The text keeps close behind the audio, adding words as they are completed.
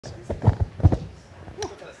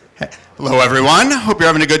Hello, everyone. Hope you're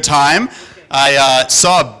having a good time.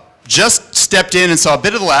 I just stepped in and saw a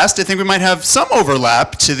bit of the last. I think we might have some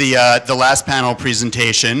overlap to the last panel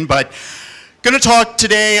presentation, but going to talk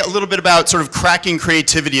today a little bit about sort of cracking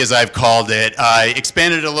creativity, as I've called it. I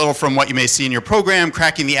expanded it a little from what you may see in your program,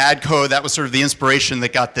 cracking the ad code. That was sort of the inspiration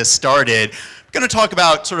that got this started. I'm going to talk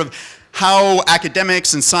about sort of how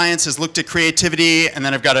academics and science has looked at creativity, and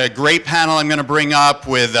then I've got a great panel I'm going to bring up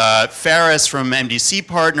with Faris from MDC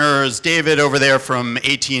Partners, David over there from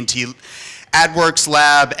AT&T AdWorks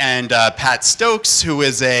Lab, and Pat Stokes, who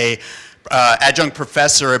is a adjunct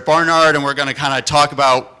professor at Barnard, and we're going to kind of talk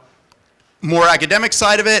about more academic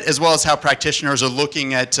side of it, as well as how practitioners are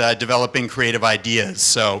looking at developing creative ideas.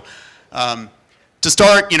 So. To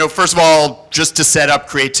start, first of all, just to set up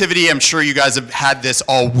creativity, I'm sure you guys have had this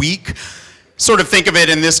all week. Sort of think of it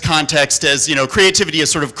in this context as, creativity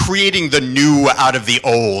is sort of creating the new out of the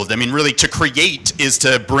old. I mean, really, to create is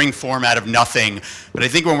to bring form out of nothing. But I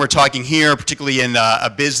think when we're talking here, particularly in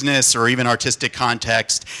a business or even artistic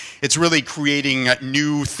context, it's really creating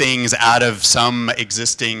new things out of some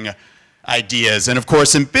existing ideas. And of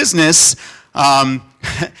course, in business,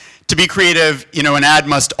 to be creative, an ad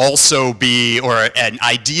must also be, or an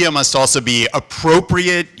idea must also be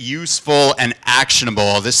appropriate, useful, and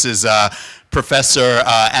actionable. This is Professor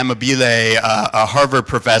Amabile, a Harvard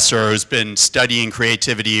professor who's been studying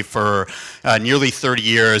creativity for nearly 30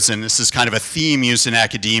 years, and this is kind of a theme used in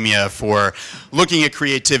academia for looking at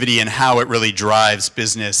creativity and how it really drives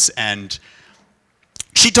business. And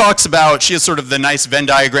she has sort of the nice Venn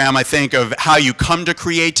diagram, I think, of how you come to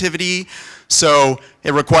creativity. So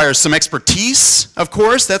it requires some expertise, of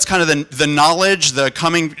course. That's kind of the knowledge, the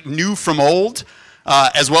coming new from old,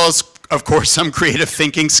 as well as, of course, some creative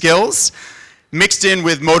thinking skills, mixed in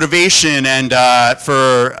with motivation. And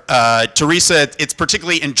for Teresa, it's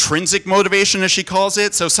particularly intrinsic motivation, as she calls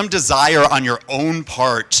it. So some desire on your own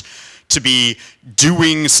part to be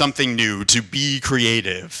doing something new, to be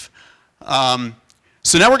creative.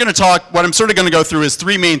 So now we're going to talk, what I'm sort of going to go through is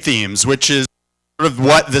three main themes, which is of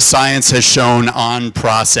what the science has shown on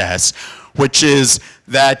process, which is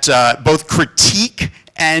that both critique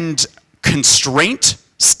and constraint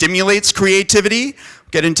stimulates creativity.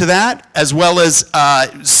 Get into that, as well as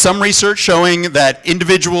some research showing that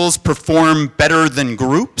individuals perform better than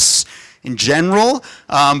groups in general.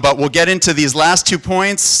 But we'll get into these last 2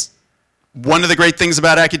 points. One of the great things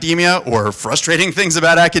about academia, or frustrating things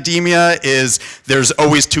about academia, is there's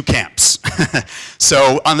always two camps.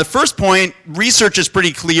 So on the first point, research is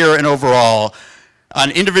pretty clear and overall. On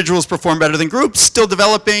individuals perform better than groups, still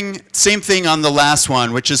developing. Same thing on the last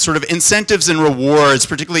one, which is sort of incentives and rewards,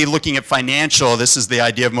 particularly looking at financial. This is the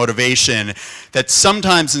idea of motivation, that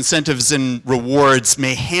sometimes incentives and rewards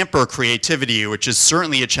may hamper creativity, which is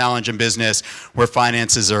certainly a challenge in business where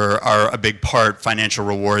finances are a big part. Financial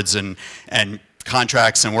rewards and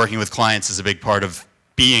contracts and working with clients is a big part of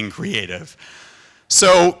being creative.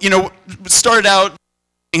 So, started out,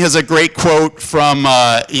 has a great quote from,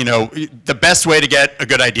 the best way to get a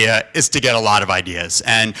good idea is to get a lot of ideas.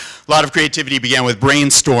 And a lot of creativity began with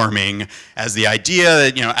brainstorming as the idea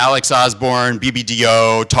that, Alex Osborne,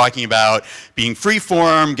 BBDO, talking about being free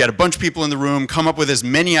form, get a bunch of people in the room, come up with as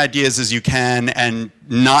many ideas as you can, and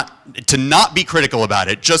not be critical about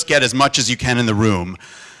it. Just get as much as you can in the room.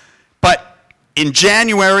 But in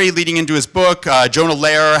January, leading into his book, Jonah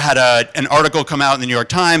Lehrer had an article come out in the New York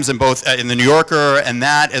Times, and both in the New Yorker and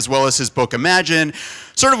that, as well as his book Imagine,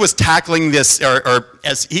 sort of was tackling this, or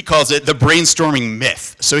as he calls it, the brainstorming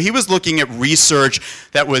myth. So he was looking at research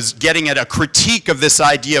that was getting at a critique of this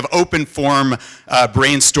idea of open form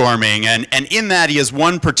brainstorming. And in that, he has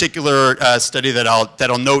one particular study that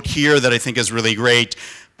I'll note here that I think is really great,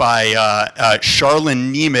 by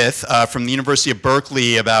Charlene Nemeth from the University of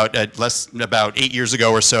Berkeley about 8 years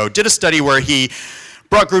ago or so, did a study where he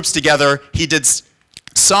brought groups together. He did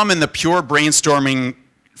some in the pure brainstorming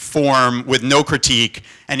form with no critique,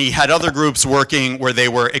 and he had other groups working where they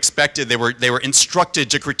were instructed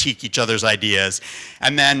to critique each other's ideas.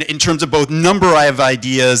 And then in terms of both number of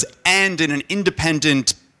ideas and in an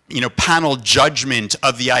independent panel judgment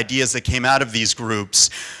of the ideas that came out of these groups,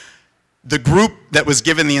 the group that was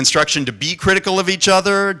given the instruction to be critical of each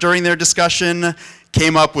other during their discussion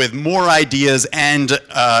came up with more ideas and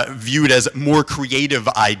viewed as more creative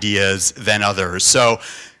ideas than others. So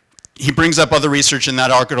he brings up other research in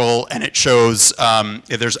that article, and it shows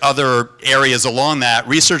there's other areas along that,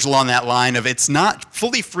 research along that line of it's not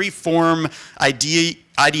fully free-form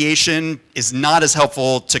ideation is not as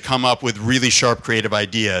helpful to come up with really sharp creative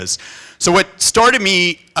ideas. So what started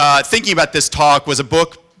me thinking about this talk was a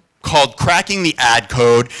book called Cracking the Ad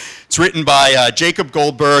Code. It's written by Jacob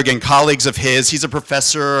Goldberg and colleagues of his. He's a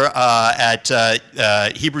professor at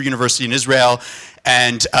Hebrew University in Israel,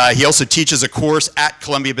 and he also teaches a course at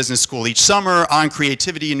Columbia Business School each summer on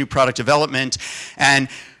creativity and new product development. And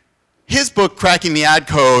his book, Cracking the Ad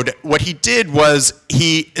Code, what he did was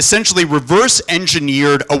he essentially reverse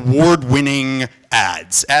engineered award-winning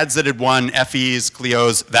ads that had won Effies,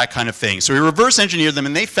 Clios, that kind of thing. So he reverse engineered them,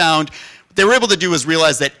 and they found what they were able to do was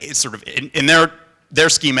realize that it's sort of in their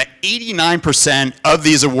schema, 89% of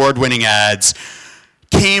these award-winning ads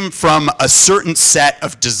came from a certain set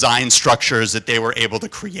of design structures that they were able to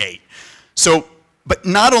create. So, but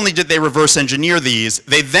not only did they reverse engineer these,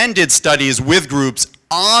 they then did studies with groups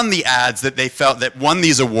on the ads that they felt that won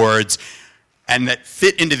these awards and that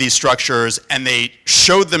fit into these structures, and they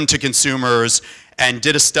showed them to consumers and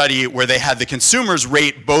did a study where they had the consumers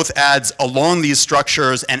rate both ads along these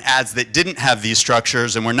structures and ads that didn't have these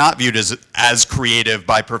structures and were not viewed as creative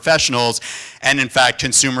by professionals. And in fact,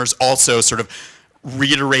 consumers also sort of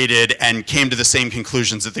reiterated and came to the same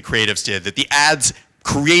conclusions that the creatives did, that the ads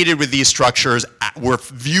created with these structures were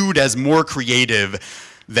viewed as more creative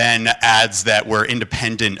than ads that were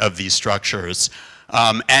independent of these structures.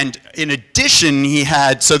 And in addition, he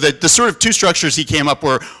had, so the sort of two structures he came up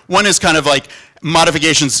were, one is kind of like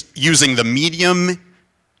modifications using the medium,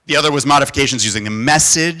 the other was modifications using the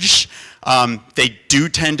message. They do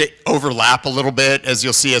tend to overlap a little bit, as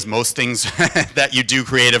you'll see, as most things that you do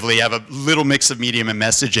creatively have a little mix of medium and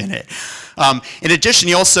message in it. In addition,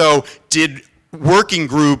 he also did working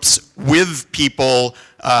groups with people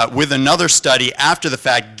with another study after the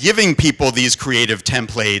fact, giving people these creative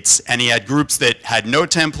templates, and he had groups that had no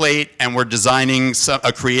template and were designing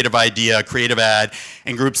a creative idea, a creative ad,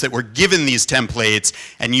 and groups that were given these templates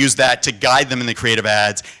and used that to guide them in the creative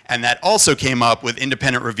ads, and that also came up with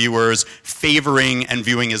independent reviewers favoring and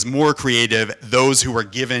viewing as more creative those who were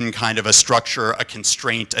given kind of a structure, a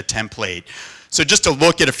constraint, a template. So just to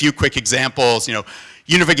look at a few quick examples, you know,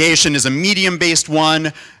 Univigation is a medium-based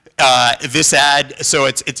one. This ad, so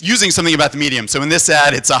it's using something about the medium. So in this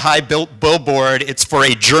ad, it's a high-built billboard. It's for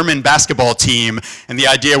a German basketball team, and the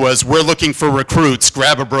idea was, we're looking for recruits,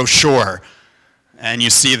 grab a brochure. And you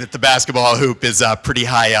see that the basketball hoop is pretty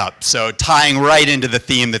high up, so tying right into the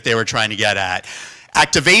theme that they were trying to get at.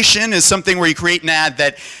 Activation is something where you create an ad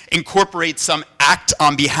that incorporates some act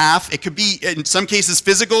on behalf. It could be, in some cases,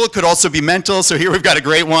 physical. It could also be mental. So here we've got a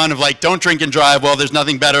great one of like, don't drink and drive. Well, there's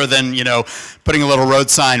nothing better than, you know, putting a little road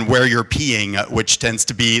sign where you're peeing, which tends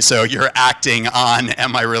to be, so you're acting on,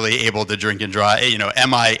 am I really able to drink and drive? You know,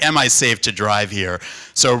 am I safe to drive here?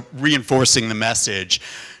 So reinforcing the message.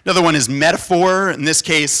 Another one is metaphor. In this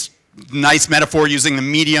case, nice metaphor using the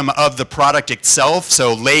medium of the product itself.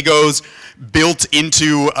 So Legos built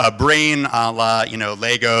into a brain, a la, you know,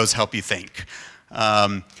 Legos help you think.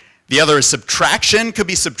 The other is subtraction. Could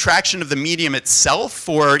be subtraction of the medium itself,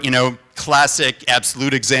 or, you know, classic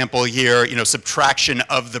absolute example here, you know, subtraction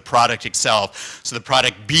of the product itself. So the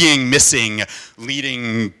product being missing,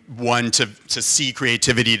 leading one to see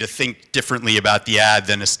creativity, to think differently about the ad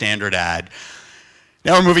than a standard ad.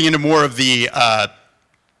 Now we're moving into more of the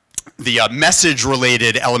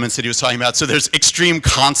message-related elements that he was talking about. So there's extreme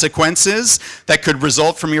consequences that could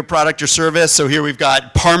result from your product or service. So here we've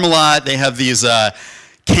got Parmalat. They have these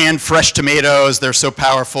canned fresh tomatoes. They're so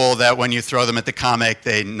powerful that when you throw them at the comic,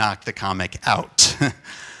 they knock the comic out.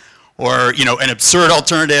 Or, you know, an absurd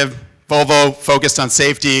alternative, Volvo focused on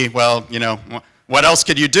safety. Well, you know, what else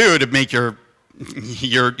could you do to make your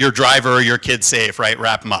driver or your kid safe, right?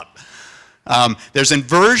 Wrap them up. There's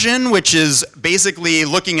inversion, which is basically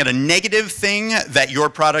looking at a negative thing that your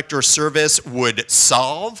product or service would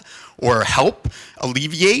solve or help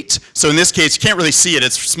alleviate. So in this case, you can't really see it,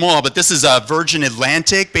 it's small, but this is Virgin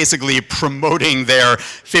Atlantic basically promoting their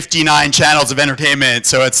 59 channels of entertainment.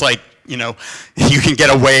 So it's like, you know, you can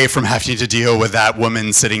get away from having to deal with that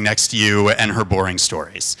woman sitting next to you and her boring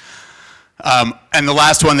stories. And the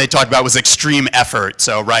last one they talked about was extreme effort.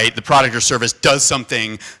 So, right, the product or service does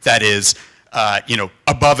something that is, you know,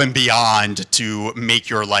 above and beyond to make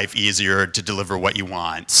your life easier, to deliver what you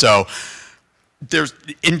want. So,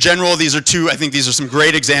 in general, these are I think these are some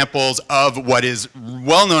great examples of what is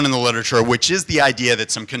well known in the literature, which is the idea that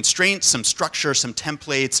some constraints, some structure, some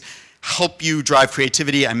templates help you drive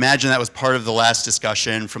creativity. I imagine that was part of the last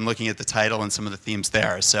discussion from looking at the title and some of the themes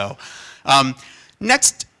there. So,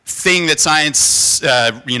 next thing that science,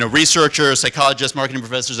 you know, researchers, psychologists, marketing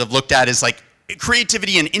professors have looked at is like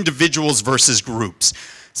creativity in individuals versus groups.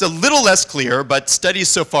 It's a little less clear, but studies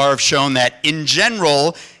so far have shown that in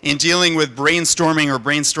general, in dealing with brainstorming or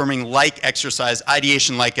brainstorming-like exercise,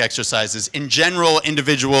 ideation-like exercises, in general,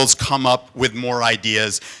 individuals come up with more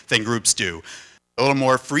ideas than groups do. A little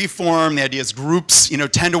more free form. The idea is groups,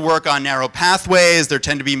 tend to work on narrow pathways. There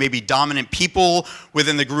tend to be maybe dominant people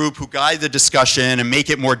within the group who guide the discussion and make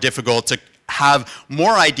it more difficult to have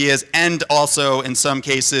more ideas, and also in some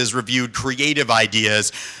cases reviewed creative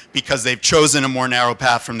ideas because they've chosen a more narrow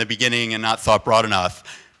path from the beginning and not thought broad enough.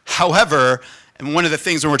 However, and one of the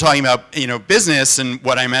things when we're talking about business, and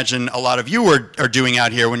what I imagine a lot of you are doing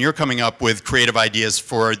out here when you're coming up with creative ideas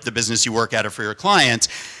for the business you work at or for your clients,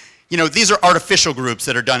 these are artificial groups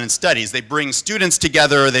that are done in studies. They bring students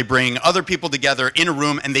together, they bring other people together in a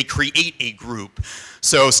room, and they create a group.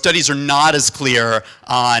 So studies are not as clear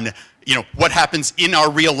on what happens in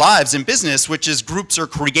our real lives in business, which is groups are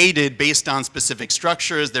created based on specific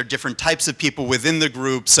structures. There are different types of people within the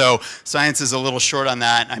group. So science is a little short on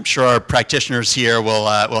that. I'm sure our practitioners here will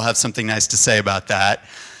have something nice to say about that.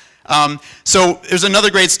 So there's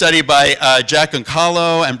another great study by Jack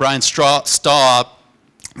Goncalo and Brian Staub,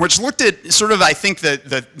 which looked at sort of, I think,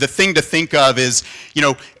 the thing to think of is,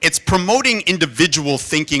 it's promoting individual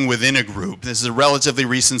thinking within a group. This is a relatively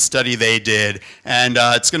recent study they did, and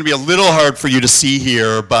it's going to be a little hard for you to see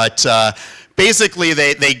here, but basically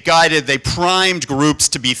they primed groups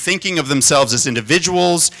to be thinking of themselves as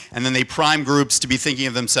individuals, and then they primed groups to be thinking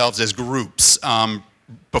of themselves as groups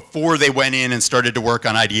before they went in and started to work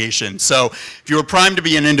on ideation. So if you were primed to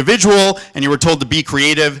be an individual and you were told to be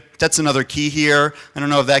creative, that's another key here. I don't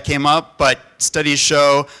know if that came up, but studies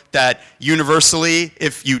show that universally,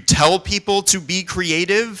 if you tell people to be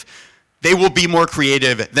creative, they will be more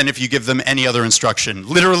creative than if you give them any other instruction.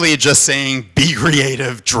 Literally just saying be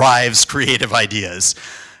creative drives creative ideas.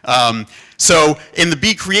 So in the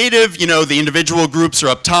Be Creative, the individual groups are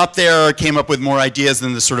up top there, came up with more ideas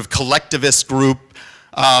than the sort of collectivist group.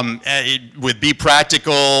 With Be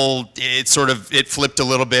Practical, it flipped a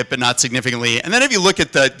little bit, but not significantly. And then if you look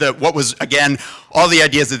at what was, again, all the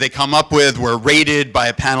ideas that they come up with were rated by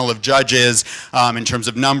a panel of judges in terms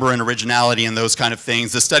of number and originality and those kind of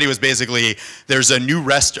things. The study was basically, there's a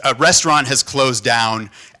restaurant has closed down.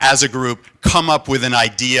 As a group, come up with an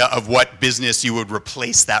idea of what business you would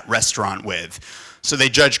replace that restaurant with. So they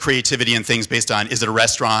judge creativity and things based on, is it a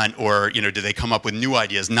restaurant, or do they come up with new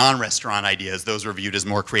ideas, non-restaurant ideas? Those were viewed as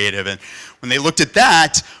more creative. And when they looked at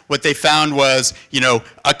that, what they found was,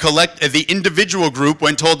 the individual group,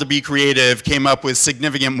 when told to be creative, came up with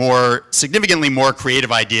significantly more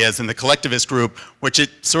creative ideas than the collectivist group, which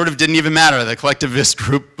it sort of didn't even matter. The collectivist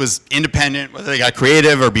group was independent, whether they got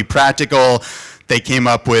creative or be practical. They came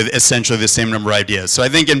up with essentially the same number of ideas. So I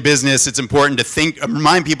think in business, it's important to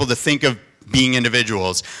remind people to think of being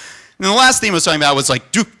individuals. And the last thing I was talking about was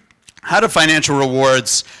how do financial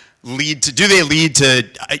rewards lead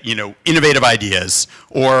to, innovative ideas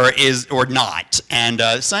or not? And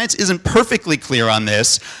science isn't perfectly clear on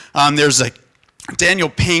this. There's a Daniel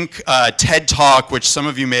Pink TED Talk, which some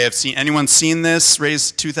of you may have seen. Anyone seen this?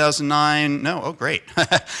 Raised 2009? No? Oh, great.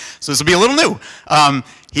 So this will be a little new.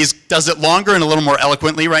 He does it longer and a little more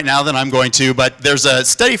eloquently right now than I'm going to, but there's a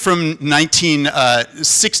study from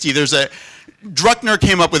 1960. Druckner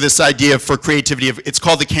came up with this idea for creativity. It's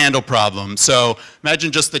called the candle problem. So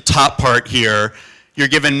imagine just the top part here. You're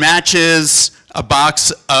given matches, a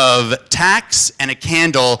box of tacks, and a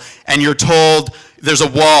candle, and you're told there's a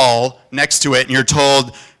wall next to it, and you're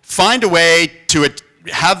told find a way to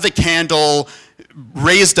have the candle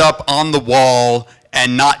raised up on the wall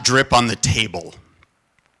and not drip on the table.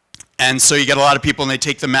 And so you get a lot of people, and they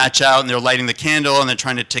take the match out, and they're lighting the candle, and they're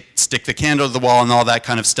trying to stick the candle to the wall and all that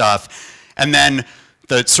kind of stuff. And then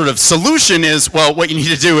the sort of solution is, well, what you need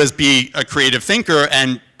to do is be a creative thinker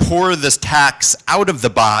and pour this tacks out of the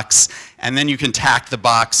box, and then you can tack the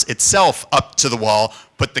box itself up to the wall,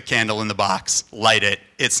 put the candle in the box, light it,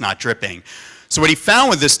 it's not dripping. So what he found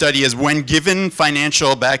with this study is when given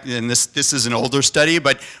financial, and this is an older study,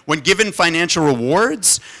 but when given financial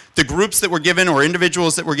rewards, the groups that were given or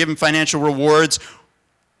individuals that were given financial rewards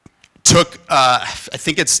took, I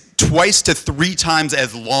think it's twice to 3 times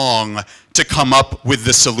as long to come up with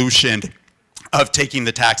the solution of taking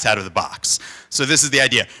the tacks out of the box. So this is the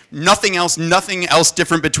idea. Nothing else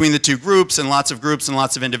different between the two groups and lots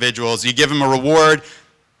of individuals. You give them a reward,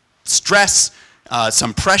 stress,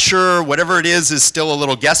 some pressure, whatever it is still a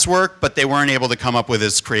little guesswork, but they weren't able to come up with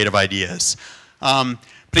as creative ideas.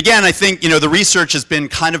 But again, I think the research has been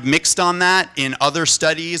kind of mixed on that in other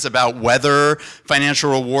studies about whether financial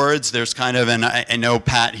rewards, there's kind of, and I know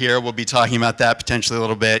Pat here will be talking about that potentially a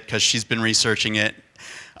little bit because she's been researching it.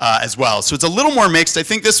 as well. So it's a little more mixed. I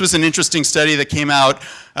think this was an interesting study that came out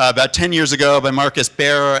about 10 years ago by Marcus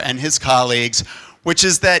Baer and his colleagues, which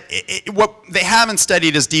is that what they haven't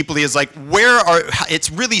studied as deeply is like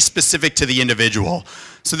it's really specific to the individual.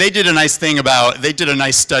 So they did a nice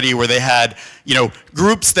study where they had,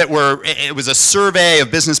 groups that it was a survey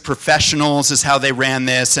of business professionals is how they ran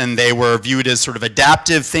this, and they were viewed as sort of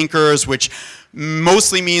adaptive thinkers, which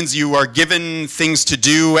mostly means you are given things to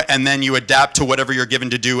do and then you adapt to whatever you're given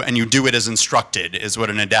to do and you do it as instructed, is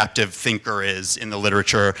what an adaptive thinker is in the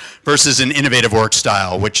literature, versus an innovative work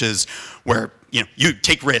style, which is where you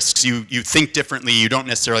take risks, you think differently, you don't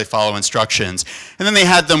necessarily follow instructions. And then they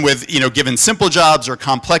had them with, given simple jobs or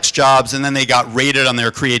complex jobs, and then they got rated on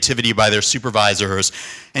their creativity by their supervisors.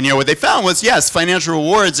 And what they found was, yes, financial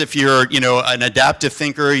rewards, if you're, an adaptive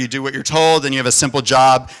thinker, you do what you're told, and you have a simple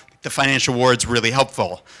job, the financial reward's really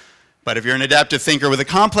helpful. But if you're an adaptive thinker with a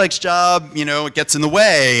complex job, it gets in the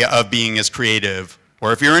way of being as creative.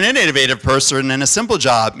 Or if you're an innovative person in a simple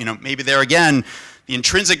job, maybe there again, the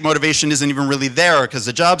intrinsic motivation isn't even really there because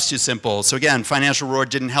the job's too simple. So again, financial reward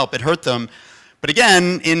didn't help, it hurt them. But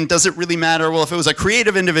again, does it really matter? Well, if it was a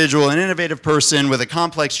creative individual, an innovative person with a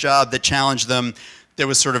complex job that challenged them, there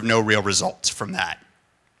was sort of no real result from that.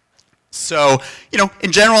 So,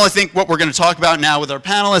 in general, I think what we're going to talk about now with our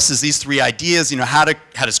panelists is these three ideas. How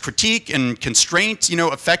does critique and constraint,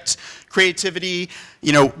 affect creativity?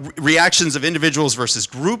 Reactions of individuals versus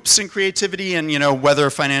groups in creativity, and whether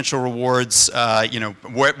financial rewards,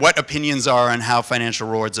 what opinions are on how financial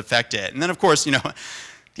rewards affect it. And then, of course,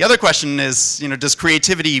 the other question is, does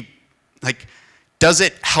creativity, does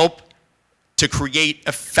it help to create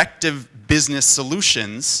effective business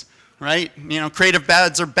solutions? Right? Creative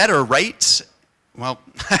ads are better, right? Well,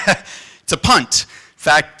 it's a punt. In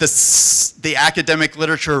fact, the academic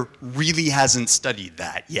literature really hasn't studied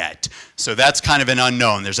that yet. So that's kind of an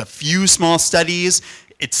unknown. There's a few small studies,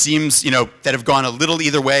 it seems, that have gone a little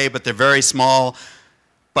either way, but they're very small.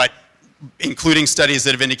 But including studies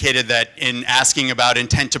that have indicated that in asking about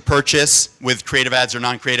intent to purchase with creative ads or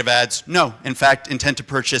non-creative ads, no, in fact, intent to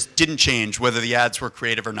purchase didn't change whether the ads were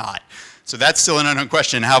creative or not. So that's still an unknown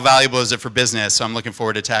question. How valuable is it for business? So I'm looking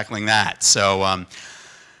forward to tackling that. So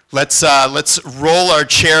let's roll our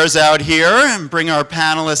chairs out here and bring our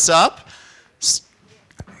panelists up.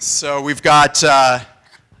 So we've got, how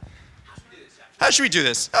should we do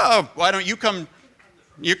this? Oh, why don't you come?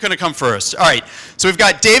 You're going to come first. All right. So we've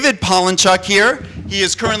got David Polinchuk here. He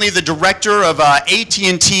is currently the director of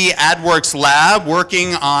AT&T AdWorks Lab,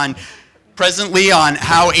 working presently on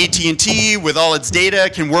how AT&T, with all its data,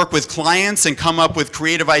 can work with clients and come up with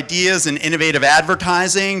creative ideas and innovative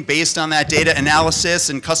advertising based on that data analysis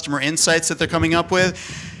and customer insights that they're coming up with.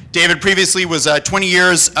 David previously was 20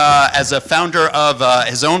 years as a founder of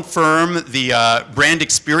his own firm, the Brand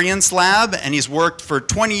Experience Lab, and he's worked for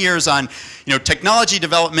 20 years on technology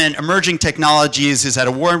development, emerging technologies. He's had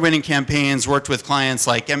award-winning campaigns, worked with clients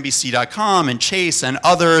like NBC.com and Chase and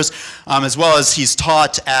others, as well as he's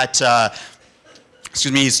taught at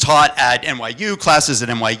NYU, classes at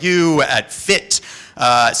NYU, at FIT.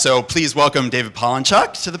 So please welcome David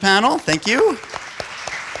Polinchuk to the panel. Thank you.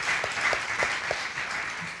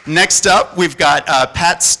 Next up, we've got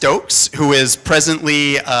Pat Stokes, who is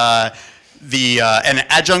presently an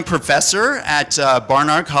adjunct professor at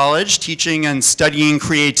Barnard College, teaching and studying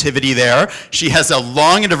creativity there. She has a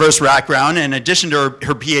long and diverse background. In addition to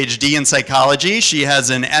her PhD in psychology, she has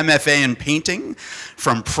an MFA in painting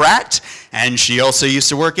from Pratt, and she also used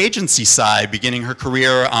to work agency side, beginning her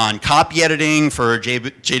career on copy editing for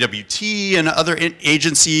JWT and other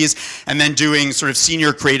agencies, and then doing sort of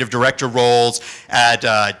senior creative director roles at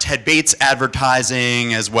Ted Bates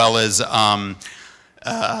Advertising, as well as Jordan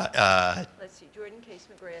Case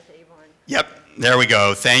McGrath, Avon. Yep, there we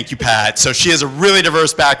go. Thank you, Pat. So she has a really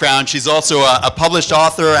diverse background. She's also a published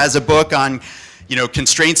author, has a book on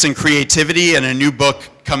constraints and creativity, and a new book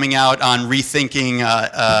coming out on rethinking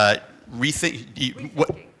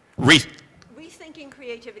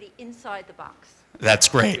creativity inside the box. That's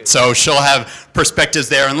great. So she'll have perspectives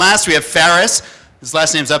there. And last, we have Faris. His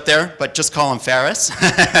last name's up there, but just call him Faris.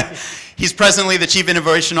 He's presently the Chief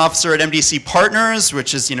Innovation Officer at MDC Partners,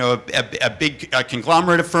 which is a big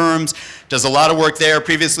conglomerate of firms. Does a lot of work there.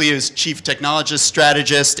 Previously, he was Chief Technologist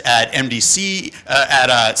Strategist at MDC,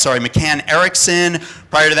 McCann Erickson.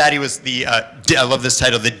 Prior to that, he was I love this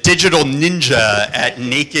title, the Digital Ninja at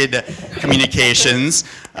Naked Communications.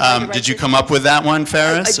 Did you come up with that one,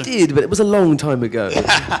 Faris? I did, but it was a long time ago.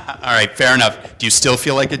 All right, fair enough. Do you still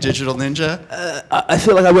feel like a digital ninja? I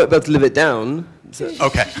feel like I won't be able to live it down. So.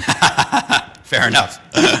 Okay. Fair enough.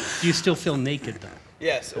 Do you still feel naked, though?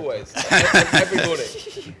 Yes, always. Every morning.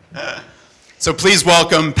 So please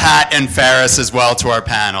welcome Pat and Ferris as well to our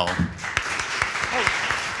panel.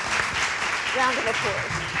 Round of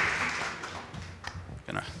applause.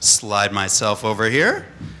 Gonna slide myself over here.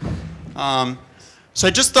 So I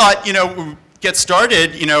just thought, get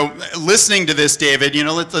started, listening to this, David,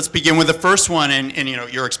 let's begin with the first one and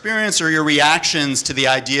your experience or your reactions to the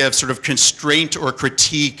idea of sort of constraint or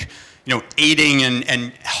critique, aiding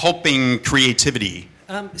and helping creativity.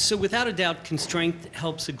 So without a doubt, constraint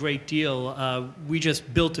helps a great deal. We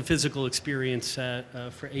just built a physical experience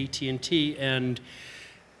for AT&T, and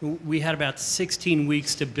we had about 16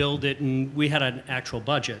 weeks to build it, and we had an actual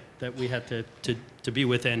budget that we had to be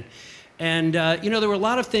within. And there were a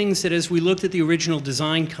lot of things that, as we looked at the original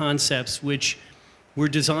design concepts, which were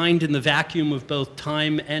designed in the vacuum of both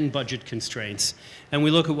time and budget constraints, and we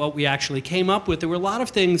look at what we actually came up with, there were a lot of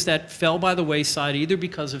things that fell by the wayside either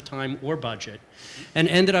because of time or budget, and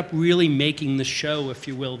ended up really making the show, if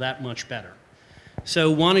you will, that much better. So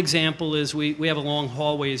one example is we have a long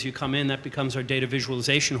hallway as you come in. That becomes our data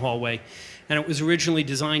visualization hallway, and it was originally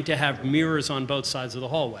designed to have mirrors on both sides of the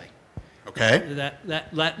hallway. Okay.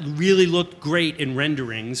 That really looked great in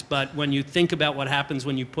renderings, but when you think about what happens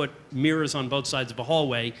when you put mirrors on both sides of a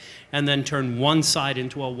hallway and then turn one side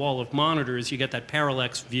into a wall of monitors, you get that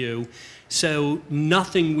parallax view. So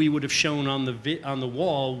nothing we would have shown on the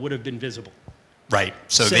wall would have been visible. Right.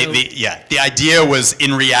 So the idea was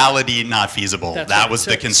in reality not feasible. That was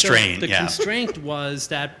the constraint. So the constraint was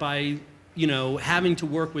that by having to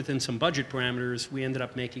work within some budget parameters, we ended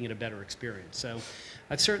up making it a better experience. So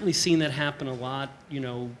I've certainly seen that happen a lot,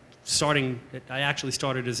 I actually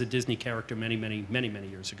started as a Disney character many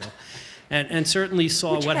years ago. And certainly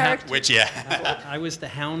saw what happened. Which, yeah. I was the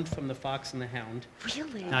Hound from The Fox and the Hound.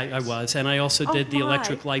 Really? I was. And I also did the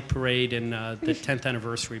Electric Light Parade and the 10th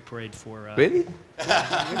anniversary parade for... Really?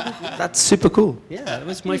 That's super cool. Yeah, that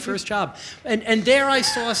was my first job. And there I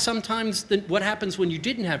saw sometimes what happens when you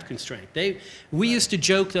didn't have constraint. We used to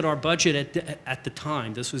joke that our budget at the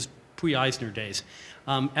time, this was pre-Eisner days,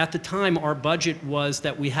 at the time our budget was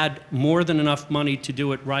that we had more than enough money to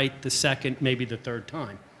do it right the second, maybe the third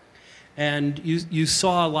time. And you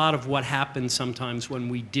saw a lot of what happened sometimes when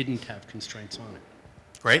we didn't have constraints on it.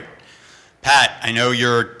 Great. Pat, I know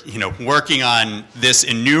you're working on this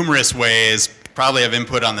in numerous ways, probably have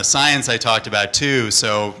input on the science I talked about too.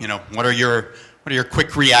 So, what are your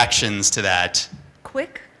quick reactions to that?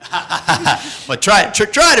 Quick? Well, try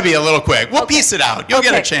to be a little quick. We'll piece it out. You'll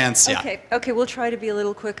get a chance. Yeah. Okay, we'll try to be a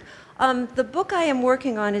little quick. The book I am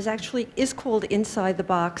working on is called Inside the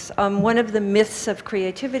Box. One of the myths of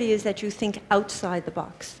creativity is that you think outside the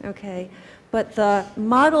box, okay? But the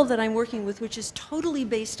model that I'm working with, which is totally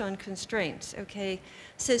based on constraints, okay,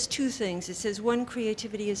 says two things. It says, one,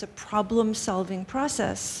 creativity is a problem-solving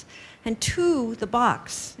process, and two, the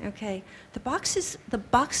box, okay? The box is the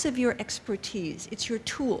box of your expertise. It's your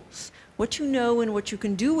tools, what you know and what you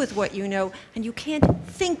can do with what you know, and you can't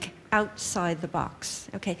think outside the box,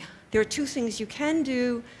 okay? There are two things you can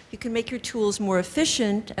do. You can make your tools more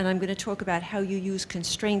efficient, and I'm going to talk about how you use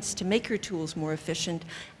constraints to make your tools more efficient,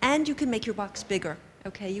 and you can make your box bigger,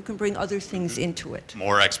 okay? You can bring other things into it.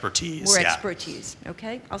 More expertise, More expertise,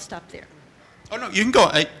 okay? I'll stop there. Oh, no, you can go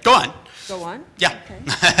on. Go on? Yeah. Okay.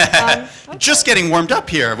 Okay. Just getting warmed up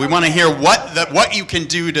here. We want to hear what you can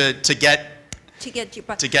do to get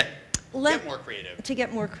more creative. To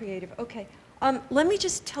get more creative, okay. Let me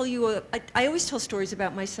just tell you, I always tell stories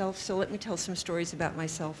about myself, so let me tell some stories about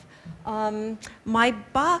myself. My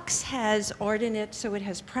box has art in it, so it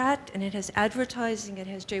has Pratt, and it has advertising, it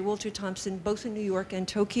has J. Walter Thompson, both in New York and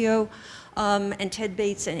Tokyo, and Ted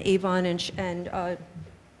Bates and Avon and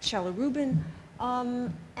Shala Rubin,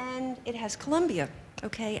 and it has Columbia.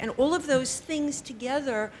 Okay, and all of those things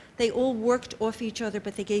together, they all worked off each other,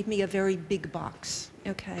 but they gave me a very big box,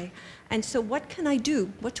 okay? And so what can I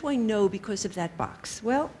do? What do I know because of that box?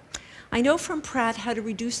 Well, I know from Pratt how to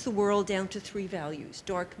reduce the world down to 3 values,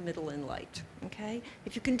 dark, middle, and light, okay?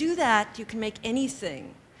 If you can do that, you can make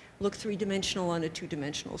anything look 3-dimensional on a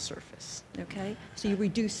 2-dimensional surface, okay? So you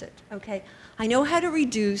reduce it, okay? I know how to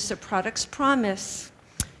reduce a product's promise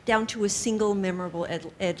down to a single memorable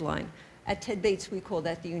headline. At Ted Bates, we call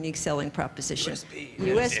that the unique selling proposition. USP.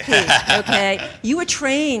 USP, okay? You were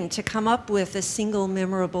trained to come up with a single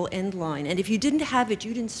memorable end line. And if you didn't have it,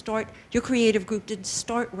 your creative group didn't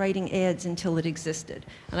start writing ads until it existed.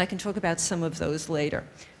 And I can talk about some of those later,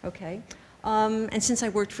 okay? And since I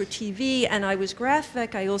worked for TV and I was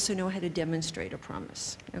graphic, I also know how to demonstrate a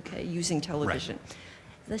promise, okay, using television. Right.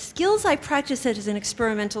 The skills I practiced as an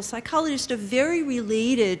experimental psychologist are very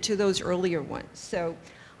related to those earlier ones. So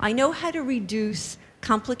I know how to reduce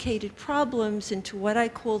complicated problems into what I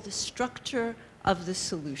call the structure of the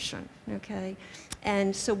solution, okay?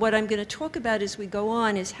 And so what I'm going to talk about as we go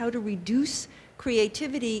on is how to reduce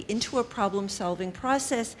creativity into a problem-solving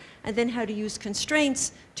process, and then how to use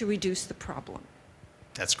constraints to reduce the problem.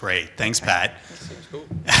 That's great. Thanks, Pat.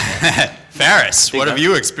 Faris, what have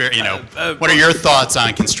you experienced? You know, what are your thoughts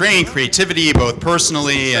on constraint, creativity, both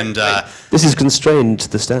personally and? This is constrained to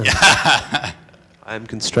the stand. I am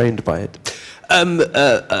constrained by it.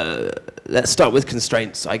 Let's start with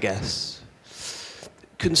constraints, I guess.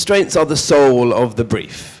 Constraints are the soul of the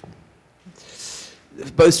brief.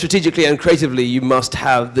 Both strategically and creatively, you must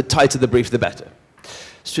have the tighter the brief, the better.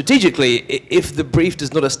 Strategically, if the brief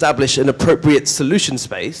does not establish an appropriate solution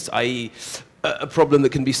space, i.e. a problem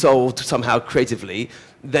that can be solved somehow creatively,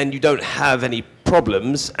 then you don't have any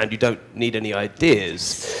problems and you don't need any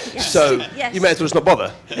ideas. Yes. So Yes. you may as well just not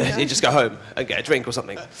bother. You just go home and get a drink or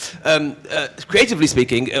something. Creatively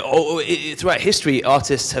speaking, throughout history,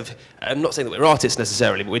 artists have, I'm not saying that we're artists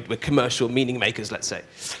necessarily, but we're commercial meaning makers, let's say.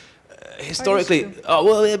 Historically,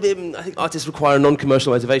 I think artists require a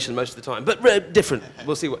non-commercial motivation most of the time, but different.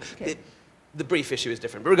 We'll see what. Okay. The brief issue is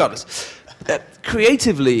different, but regardless.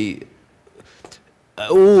 Creatively,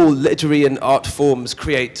 all literary and art forms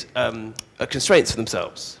create constraints for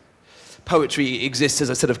themselves. Poetry exists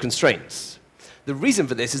as a set of constraints. The reason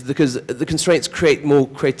for this is because the constraints create more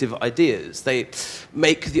creative ideas. They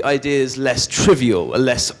make the ideas less trivial,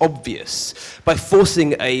 less obvious. By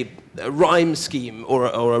forcing a rhyme scheme or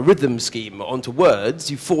a rhythm scheme onto words,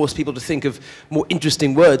 you force people to think of more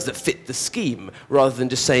interesting words that fit the scheme, rather than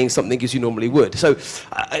just saying something as you normally would. So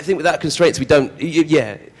I think without constraints, we don't,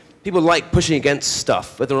 yeah, people like pushing against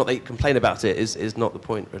stuff. Whether or not they complain about it is not the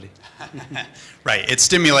point, really. Right, it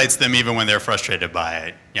stimulates them even when they're frustrated by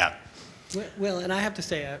it, yeah. Well, and I have to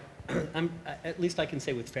say, at least I can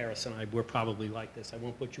say with Faris and I, we're probably like this. I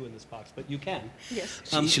won't put you in this box, but you can. Yes.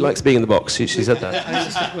 She likes being in the box. She said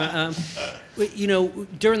that. You know,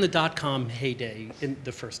 during the dot-com heyday, in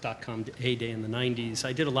the first dot-com heyday in the 90s,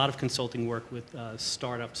 I did a lot of consulting work with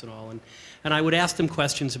startups and all, and I would ask them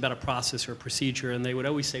questions about a process or a procedure, and they would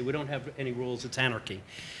always say, we don't have any rules, it's anarchy.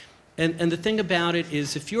 And the thing about it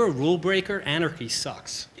is, if you're a rule breaker, anarchy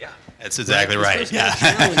sucks. Yeah, that's exactly right. There's Yeah. no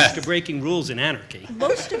challenge to breaking rules in anarchy.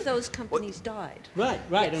 Most of those companies died. Right,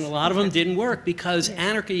 right, and a lot of them didn't work because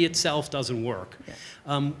anarchy itself doesn't work.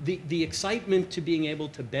 Yeah. The excitement to being able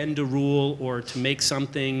to bend a rule or to make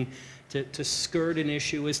something, to skirt an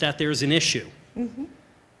issue is that there's an issue. Mm-hmm.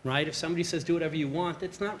 Right? If somebody says do whatever you want,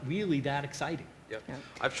 it's not really that exciting. Yep. Yeah.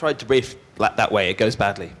 I've tried to brief that way. It goes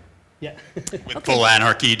badly. Yeah. With full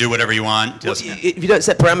anarchy, do whatever you want. Well, if you don't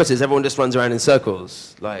set parameters, everyone just runs around in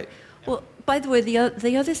circles. Like. Well, by the way, the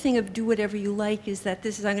other thing of do whatever you like is that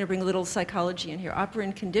this is, I'm going to bring a little psychology in here,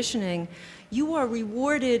 operant conditioning. You are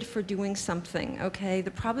rewarded for doing something, okay? The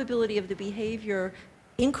probability of the behavior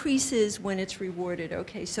increases when it's rewarded,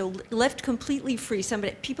 okay? So left completely free,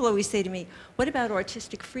 people always say to me, what about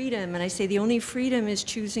artistic freedom? And I say the only freedom is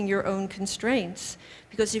choosing your own constraints.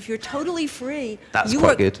 Because if you're totally free, that's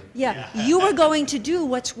quite good. Yeah, you are going to do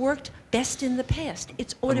what's worked best in the past.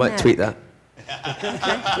 It's automatic. I might tweet that.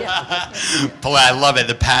 Okay, yeah. I love it.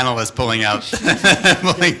 The panel is pulling out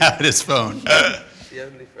his phone. I'll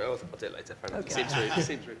do it later. Okay.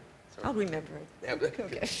 Seems rude. I'll remember it. Yeah.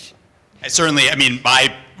 Okay. Certainly, I mean,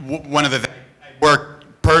 one of the things I work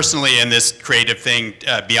personally in this creative thing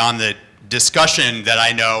beyond the discussion that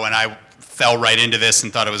I know, and I fell right into this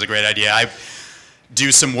and thought it was a great idea. I do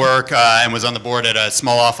some work and was on the board at a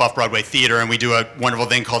small off-Broadway theater, and we do a wonderful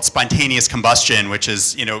thing called spontaneous combustion, which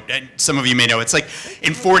is, you know, some of you may know, it's like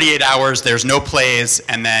in 48 hours there's no plays,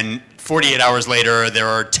 and then 48 hours later there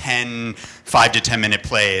are 10 5 to 10 minute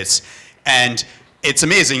plays. And it's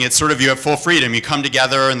amazing. It's sort of, you have full freedom. You come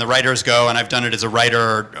together and the writers go, and I've done it as a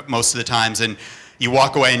writer most of the times, and you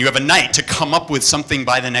walk away and you have a night to come up with something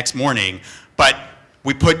by the next morning. But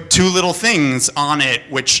we put two little things on it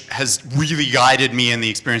which has really guided me in the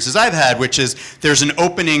experiences I've had, which is there's an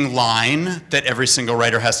opening line that every single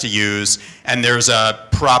writer has to use, and there's a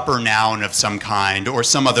proper noun of some kind or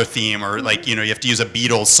some other theme, or like, you know, you have to use a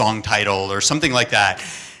Beatles song title or something like that.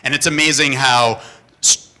 And it's amazing how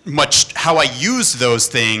I use those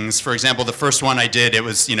things. For example, the first one I did, it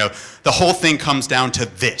was, you know, the whole thing comes down to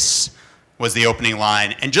this was the opening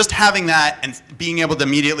line. And just having that and being able to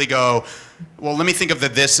immediately go, well, let me think of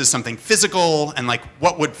that this as something physical, and like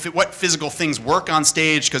what physical things work on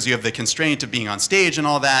stage, because you have the constraint of being on stage and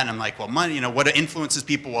all that. And I'm like, well, money, you know, what influences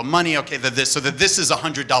people? Well, money, okay, so that this is a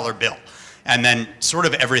 $100 bill. And then sort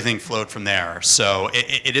of everything flowed from there. So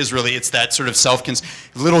it is really, it's that sort of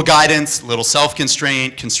little guidance, little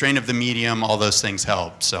self-constraint, constraint of the medium, all those things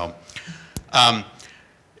help. So,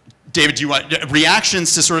 David, do you want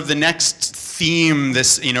reactions to sort of the next theme,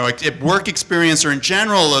 this, you know, work experience or in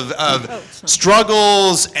general of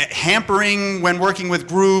struggles, hampering when working with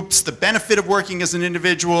groups, the benefit of working as an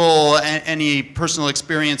individual, any personal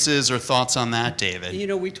experiences or thoughts on that, David? You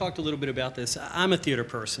know, we talked a little bit about this. I'm a theater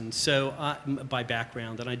person, so by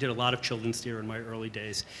background, and I did a lot of children's theater in my early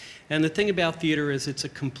days. And the thing about theater is it's a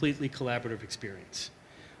completely collaborative experience.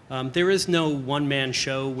 There is no one-man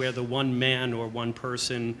show where the one man or one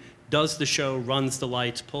person does the show, runs the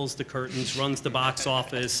lights, pulls the curtains, runs the box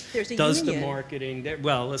office, does the marketing.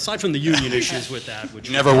 Well, aside from the union issues with that. Which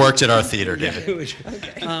never worked at our theater, David.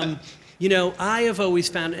 Okay. You know, I have always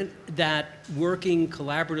found that working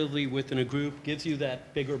collaboratively within a group gives you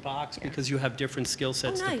that bigger box because you have different skill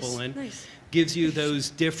sets to pull in. Nice. Gives you those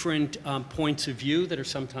different points of view that are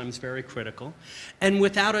sometimes very critical. And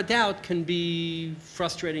without a doubt can be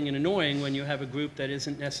frustrating and annoying when you have a group that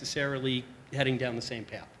isn't necessarily heading down the same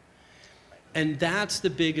path. And that's the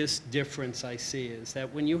biggest difference I see, is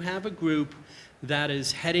that when you have a group that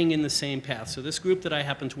is heading in the same path. So this group that I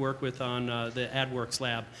happen to work with on the AdWorks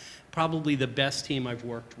lab, probably the best team I've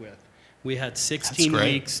worked with. We had 16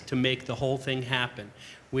 weeks to make the whole thing happen.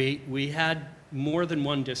 We had more than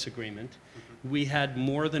one disagreement. We had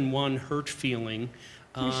more than one hurt feeling.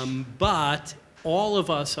 But all of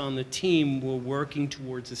us on the team were working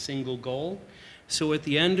towards a single goal. So at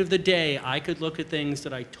the end of the day, I could look at things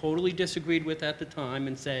that I totally disagreed with at the time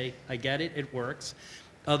and say, I get it, it works.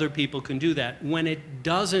 Other people can do that. When it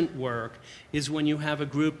doesn't work is when you have a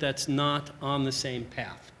group that's not on the same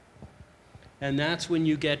path. And that's when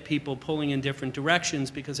you get people pulling in different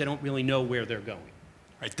directions because they don't really know where they're going.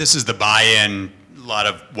 Right, this is the buy-in, a lot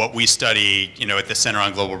of what we study, you know, at the Center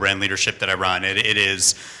on Global Brand Leadership that I run. It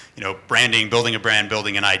is, you know, branding, building a brand,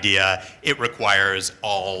 building an idea. It requires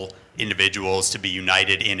all individuals to be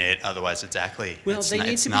united in it, otherwise exactly. Well, they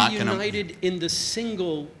need to be united in the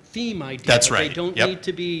single theme idea. That's right. They don't need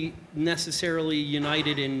to be necessarily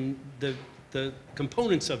united in the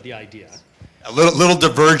components of the idea. A little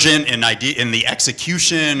divergent in idea in the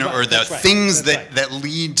execution or the things that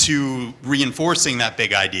lead to reinforcing that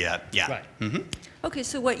big idea. Yeah. Right. Mm-hmm. Okay,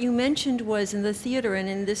 so what you mentioned was in the theater and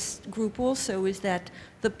in this group also is that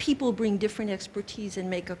the people bring different expertise and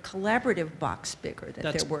make a collaborative box bigger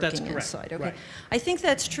that they're working inside. Okay, right. I think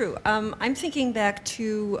that's true. I'm thinking back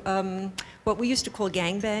to what we used to call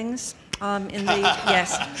gangbangs. In the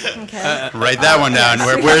yes, okay. Write that one down.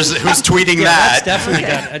 Who's tweeting that? That's definitely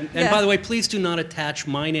good. And by the way, please do not attach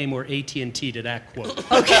my name or AT&T to that quote.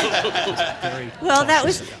 Okay. Well,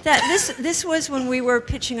 this was when we were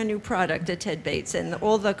pitching a new product at Ted Bates, and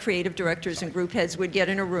all the creative directors and group heads would get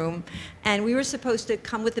in a room, and we were supposed to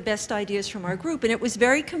come with the best ideas from our group, and it was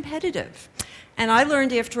very competitive. And I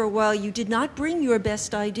learned after a while, you did not bring your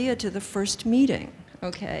best idea to the first meeting,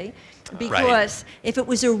 okay? Because if it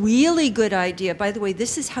was a really good idea, by the way,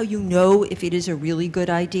 this is how you know if it is a really good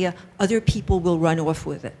idea, other people will run off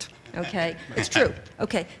with it, okay? It's true,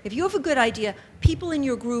 okay? If you have a good idea, people in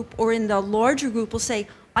your group or in the larger group will say,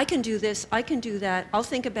 I can do this, I can do that, I'll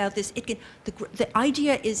think about this. The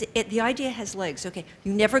idea has legs, okay?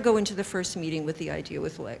 You never go into the first meeting with the idea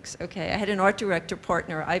with legs, okay? I had an art director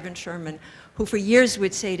partner, Ivan Sherman, who for years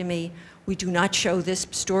would say to me, we do not show this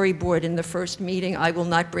storyboard in the first meeting. I will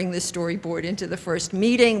not bring this storyboard into the first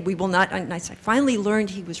meeting. We will not, and I finally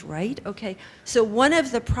learned he was right, okay? So one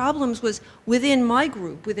of the problems was within my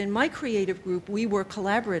group, within my creative group, we were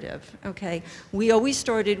collaborative, okay? We always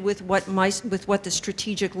started with what the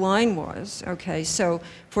strategic line was, okay? So,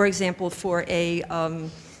 for example, for a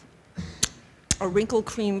wrinkle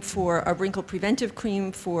cream, a wrinkle preventive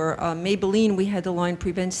cream for Maybelline, we had the line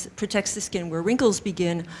protects the skin where wrinkles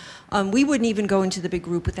begin. We wouldn't even go into the big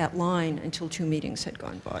group with that line until 2 meetings had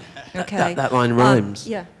gone by. Okay. That line rhymes.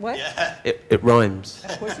 Yeah. What? Yeah. It rhymes.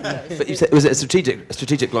 Of course it does. But you said, was it a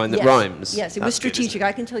strategic line that rhymes? Yes, it was strategic.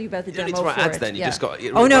 I can tell you about the demo You don't need to write ads for it. then. You just got.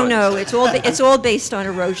 Oh no, it's all based on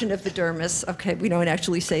erosion of the dermis. Okay, we don't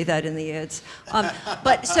actually say that in the ads.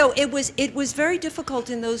 But so it was very difficult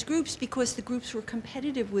in those groups because the groups were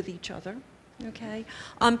competitive with each other. Okay,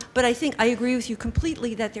 but I think I agree with you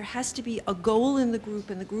completely that there has to be a goal in the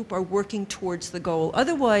group, and the group are working towards the goal.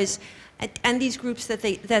 Otherwise, and these groups that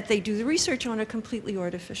they do the research on are completely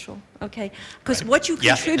artificial. Okay, because what you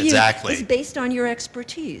contribute is based on your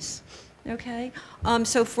expertise. Okay,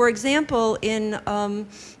 so for example,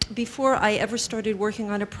 before I ever started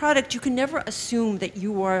working on a product, you can never assume that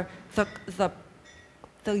you are the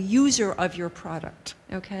the user of your product,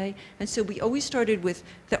 okay? And so we always started with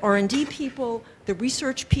the R&D people, the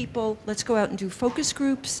research people, let's go out and do focus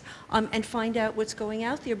groups and find out what's going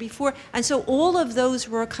out there before. And so all of those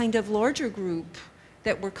were a kind of larger group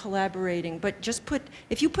that were collaborating. But just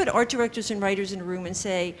if you put art directors and writers in a room and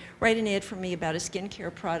say, write an ad for me about a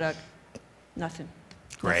skincare product, nothing.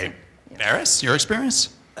 Great. Nothing. Yeah. Barris, your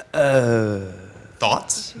experience?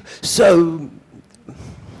 Thoughts? So,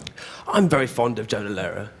 I'm very fond of Jonah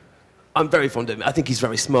Lehrer. I'm very fond of him. I think he's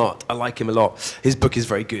very smart. I like him a lot. His book is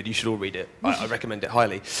very good. You should all read it. I recommend it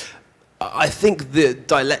highly. I think the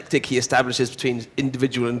dialectic he establishes between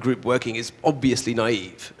individual and group working is obviously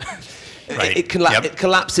naive. Right. It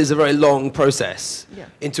collapses a very long process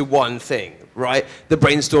into one thing, right? The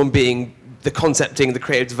brainstorm being the concepting, the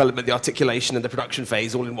creative development, the articulation, and the production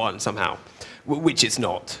phase all in one somehow, which it's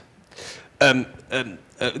not.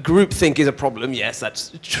 Groupthink is a problem, yes,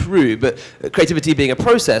 that's true, but creativity being a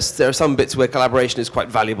process, there are some bits where collaboration is quite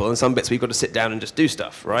valuable and some bits where you've got to sit down and just do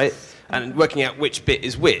stuff, right? And working out which bit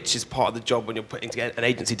is which is part of the job when you're putting together an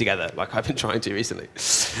agency together, like I've been trying to recently.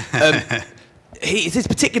 His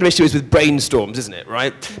particular issue is with brainstorms, isn't it,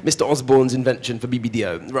 right? Mr. Osborne's invention for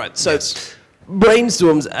BBDO, right? So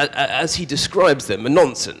brainstorms, as he describes them, are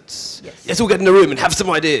nonsense. Yes. Let's all get in a room and have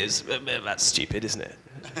some ideas. That's stupid, isn't it?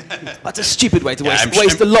 That's a stupid way to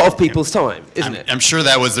waste a lot of people's time, isn't it? I'm sure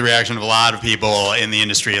that was the reaction of a lot of people in the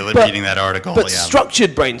industry reading that article. But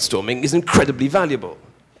structured brainstorming is incredibly valuable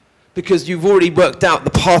because you've already worked out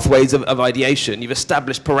the pathways of ideation, you've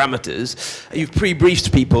established parameters, you've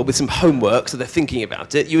pre-briefed people with some homework so they're thinking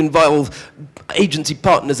about it, you involve agency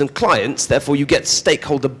partners and clients, therefore you get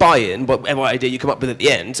stakeholder buy-in, whatever idea you come up with at the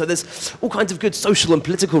end. So there's all kinds of good social and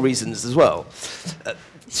political reasons as well.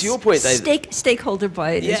 To your point, David. Stakeholder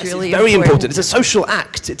buy-in is really it's very important. It's a social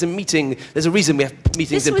act. It's a meeting. There's a reason we have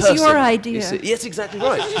meetings in person. This was your idea. Yes, exactly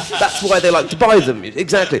right. That's why they like to buy them.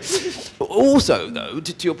 Exactly. Also, though,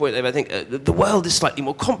 to your point, David, I think the world is slightly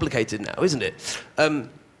more complicated now, isn't it?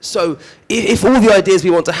 So if all the ideas we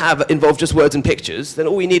want to have involve just words and pictures, then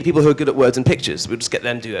all we need are people who are good at words and pictures. We'll just get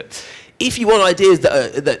them to do it. If you want ideas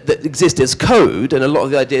that exist as code, and a lot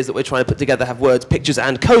of the ideas that we're trying to put together have words, pictures,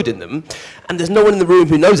 and code in them, and there's no one in the room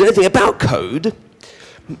who knows anything about code,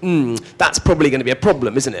 that's probably going to be a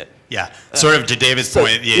problem, isn't it? Yeah, sort of to David's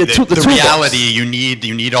point, the reality, you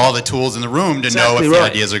need all the tools in the room to know if the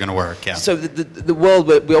ideas are going to work. Yeah. So the world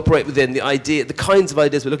we operate within, the kinds of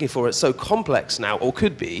ideas we're looking for are so complex now, or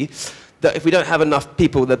could be, that if we don't have enough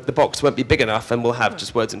people, the box won't be big enough and we'll have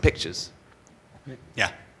just words and pictures.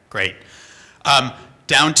 Yeah, great.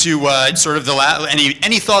 Down to sort of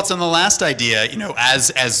any thoughts on the last idea, you know,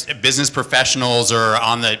 as business professionals or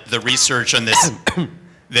on the research on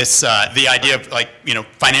this, the idea of, like, you know,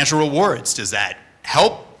 financial rewards, does that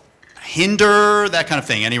help, hinder, that kind of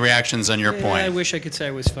thing? Any reactions on your point? I wish I could say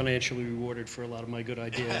I was financially rewarded for a lot of my good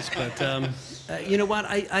ideas, but you know what,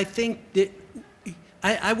 I think that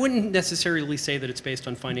I wouldn't necessarily say that it's based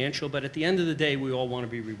on financial, but at the end of the day, we all want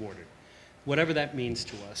to be rewarded. Whatever that means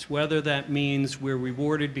to us, whether that means we're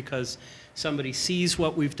rewarded because somebody sees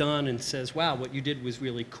what we've done and says, wow, what you did was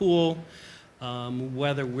really cool,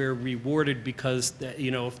 whether we're rewarded because, you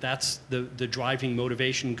know, if that's the driving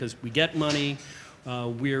motivation because we get money,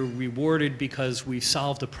 we're rewarded because we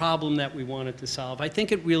solved a problem that we wanted to solve. I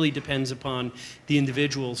think it really depends upon the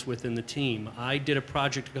individuals within the team. I did a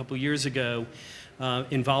project a couple years ago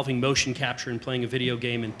involving motion capture and playing a video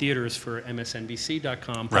game in theaters for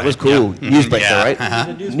MSNBC.com. That was cool. Yeah. Newsbreaker, right?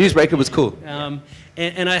 Newsbreaker was cool.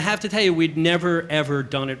 And I have to tell you, we'd never, ever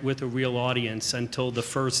done it with a real audience until the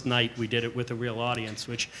first night we did it with a real audience,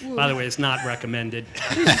 which, by the way, is not recommended.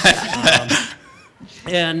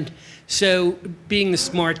 And so, being the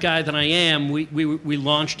smart guy that I am, we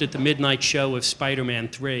launched at the midnight show of Spider-Man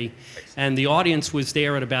 3, and the audience was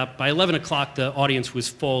there at about, by 11 o'clock, the audience was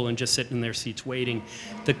full and just sitting in their seats waiting.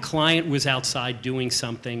 The client was outside doing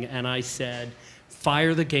something, and I said,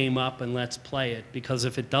 fire the game up and let's play it, because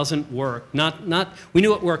if it doesn't work, we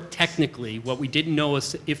knew it worked technically, what we didn't know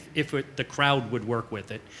is if the crowd would work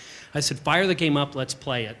with it. I said, fire the game up, let's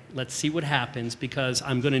play it. Let's see what happens, because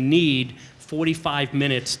I'm going to need 45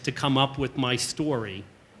 minutes to come up with my story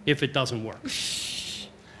if it doesn't work.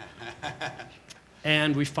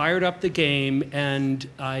 And we fired up the game, and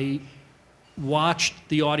I watched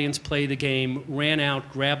the audience play the game, ran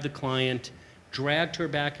out, grabbed the client, dragged her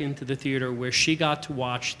back into the theater where she got to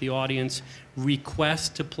watch the audience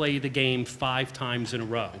request to play the game 5 times in a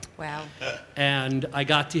row. Wow. And I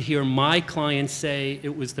got to hear my client say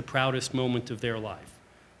it was the proudest moment of their life.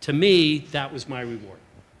 To me, that was my reward.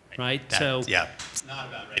 right? Yeah, it's not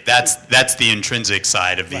about right. That's the intrinsic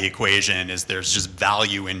side of the equation. Is there's just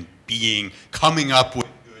value in coming up with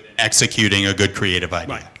good and executing a good creative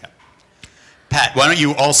idea. Right. Yeah. Pat, why don't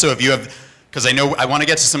you also, if you have, because I know I want to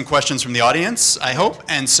get to some questions from the audience, I hope,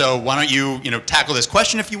 and so why don't you tackle this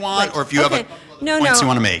question if you want, Right. or if you have a points you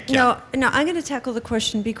want to make. No, I'm going to tackle the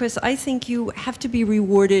question because I think you have to be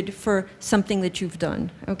rewarded for something that you've done,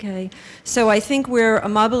 okay? So I think where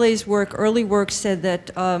Amabile's work, early work, said that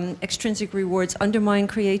extrinsic rewards undermine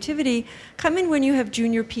creativity, come in when you have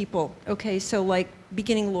junior people, okay? So like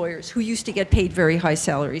beginning lawyers who used to get paid very high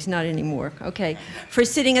salaries, not anymore, okay? For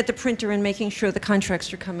sitting at the printer and making sure the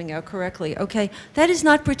contracts are coming out correctly, okay? That is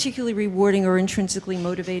not particularly rewarding or intrinsically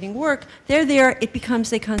motivating work. They're there, it becomes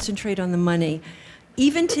they concentrate on the money.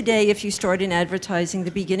 Even today, if you start in advertising,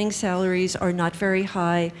 the beginning salaries are not very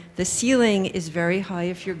high. The ceiling is very high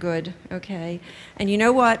if you're good, okay? And you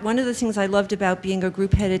know what? One of the things I loved about being a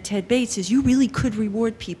group head at Ted Bates is you really could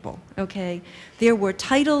reward people, okay? There were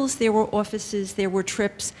titles, there were offices, there were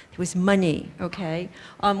trips, there was money, okay?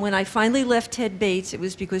 When I finally left Ted Bates, it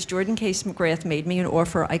was because Jordan Case McGrath made me an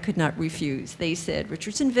offer I could not refuse. They said,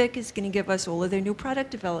 Richardson Vick is going to give us all of their new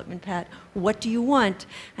product development, Pat. What do you want?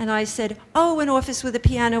 And I said, oh, an office with a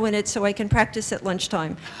piano in it so I can practice at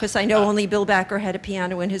lunchtime, because I know only Bill Backer had a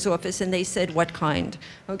piano in his office, and they said, what kind,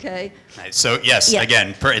 okay? Nice. So yes, Yeah.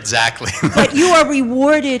 again, exactly. But you are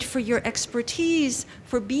rewarded for your expertise,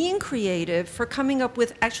 for being creative, for coming up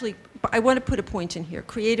with, actually, I want to put a point in here,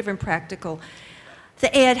 creative and practical.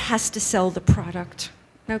 The ad has to sell the product,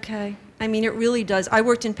 okay? I mean, it really does. I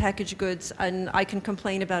worked in packaged goods, and I can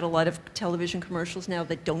complain about a lot of television commercials now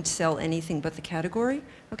that don't sell anything but the category,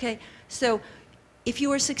 okay? So if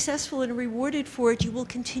you are successful and rewarded for it, you will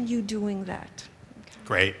continue doing that. Okay.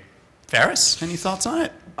 Great. Ferris, any thoughts on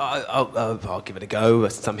it? I'll give it a go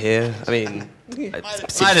since I'm here. I mean,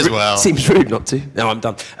 Might as well. Seems rude not to. No, I'm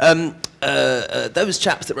done. Those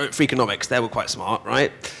chaps that wrote Freakonomics, they were quite smart,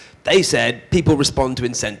 right? They said people respond to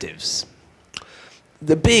incentives.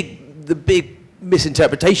 The big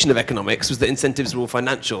misinterpretation of economics was that incentives were all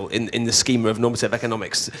financial in the schema of normative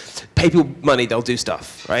economics. Pay people money, they'll do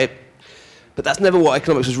stuff, right? But that's never what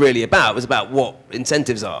economics was really about. It was about what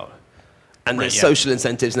incentives are. And there's social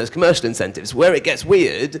incentives and there's commercial incentives. Where it gets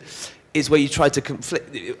weird is where you try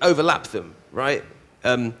to overlap them, right?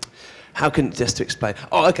 Just to explain.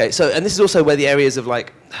 Oh, okay, so, and this is also where the areas of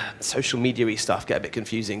like social media-y stuff get a bit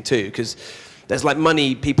confusing too, because there's like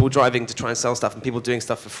money, people driving to try and sell stuff and people doing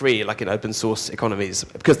stuff for free, like in open source economies,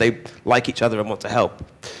 because they like each other and want to help.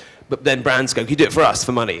 But then brands go, can you do it for us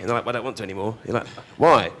for money? And they're like, well, I don't want to anymore. You're like,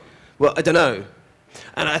 why? Well, I don't know.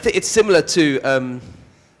 And I think it's similar to,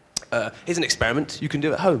 here's an experiment you can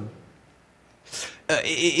do at home.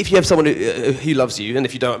 If you have someone who loves you, and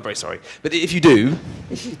if you don't, I'm very sorry, but if you do,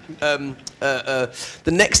 the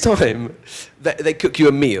next time they cook you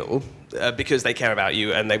a meal because they care about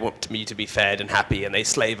you and they want you to be fed and happy and they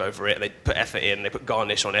slave over it, and they put effort in, they put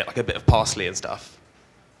garnish on it, like a bit of parsley and stuff.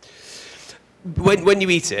 When you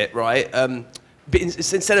eat it, right,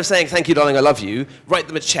 instead of saying, thank you, darling, I love you, write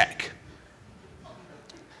them a check.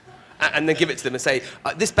 And then give it to them and say,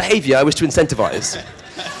 this behavior I wish to incentivize.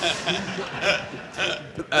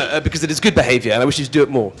 Because it is good behavior and I wish you to do it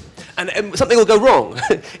more. And something will go wrong.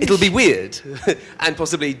 It'll be weird and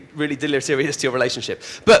possibly really deleterious to your relationship.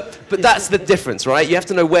 But that's the difference, right? You have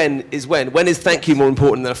to know when is when. When is thank you more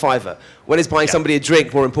important than a fiver? When is buying somebody a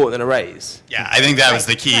drink more important than a raise? Yeah, I think that was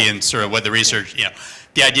the key in sort of what the research,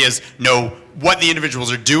 the idea is know what the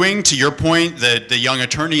individuals are doing. To your point, the young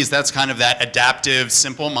attorneys, that's kind of that adaptive,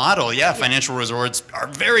 simple model. Yeah, financial rewards are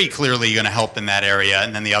very clearly going to help in that area.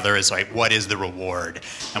 And then the other is like, what is the reward?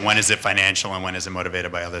 And when is it financial and when is it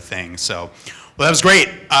motivated by other things? So, well, that was great.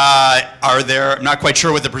 I'm not quite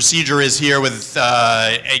sure what the procedure is here with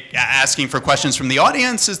asking for questions from the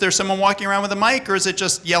audience. Is there someone walking around with a mic, or is it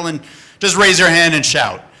just yelling, just raise your hand and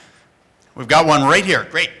shout? We've got one right here.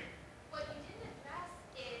 Great.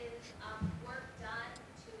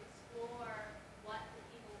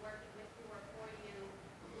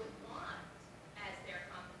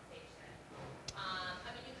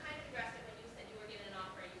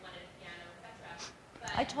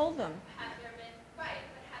 I told them. Have there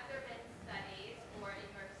been studies, or in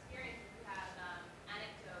your experience, if you have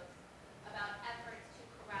anecdotes about efforts to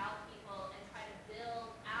corral people and try to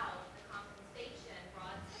build out the compensation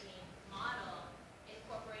broad scheme model,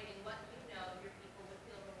 incorporating what your people would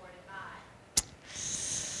feel rewarded by?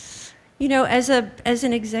 You know, as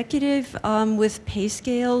an executive with pay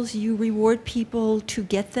scales, you reward people to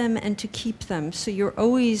get them and to keep them. So you're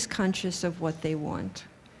always conscious of what they want.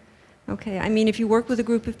 Okay, I mean, if you work with a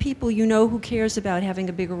group of people, you know who cares about having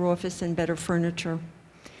a bigger office and better furniture.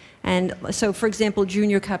 And so, for example,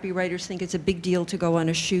 junior copywriters think it's a big deal to go on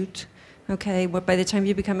a shoot. Okay, but by the time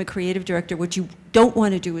you become a creative director, what you don't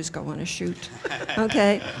want to do is go on a shoot.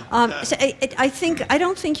 Okay, so I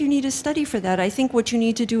don't think you need a study for that. I think what you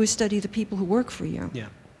need to do is study the people who work for you. Yeah.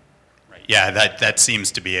 Right. Yeah, that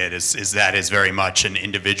seems to be it. Is that is very much an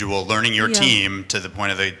individual learning your team to the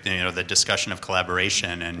point of the discussion of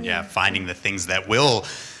collaboration and finding the things that will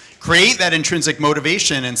create that intrinsic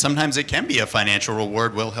motivation, and sometimes it can be a financial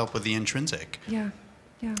reward will help with the intrinsic. Yeah,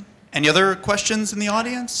 yeah. Any other questions in the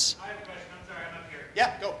audience? I have a question. I'm sorry, I'm up here.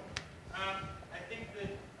 Yeah, go. I think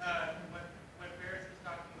that what Ferris was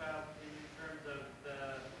talking about in terms of the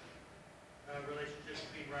relationship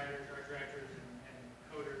between writers, art directors, and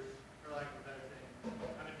coders, for lack of a better thing.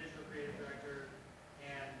 I'm a digital creative director,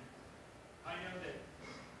 and I know that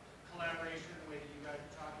collaboration, the way that you guys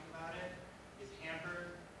are talking about it, is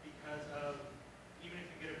hampered because of, even if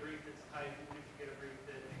you get a brief that's tight, even if you get a brief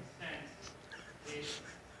that makes sense, it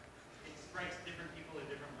strikes different people in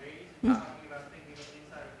different ways. You're talking about thinking of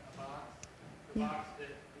inside of a box. The box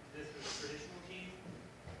that exists with a traditional team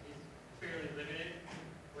is fairly limited,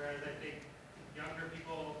 whereas I think younger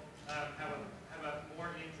people have more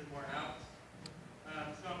ins and more outs.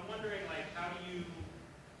 So I'm wondering, like, how do you,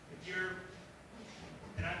 if you're,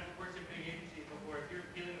 and I've worked in big agencies before, if you're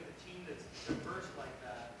dealing with a team that's diverse like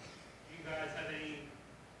that, do you guys have any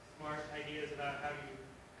smart ideas about how you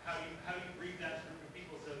brief that group of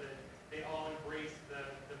people so that they all embrace the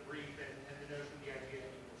brief and the notion of the idea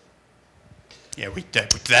equals? Yeah,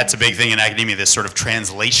 that's a big thing in academia, this sort of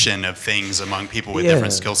translation of things among people with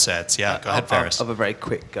different skill sets. Yeah, go ahead, Ferris. I'll have a very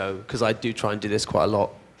quick go, because I do try and do this quite a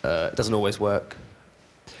lot. It doesn't always work.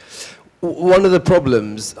 One of the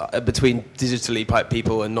problems between digitally type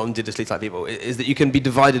people and non-digitally type people is that you can be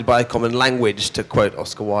divided by a common language, to quote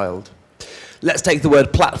Oscar Wilde. Let's take the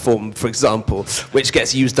word platform, for example, which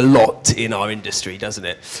gets used a lot in our industry, doesn't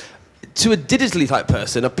it? To a digitally type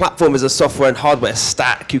person, a platform is a software and hardware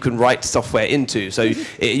stack you can write software into. So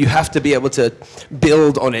you have to be able to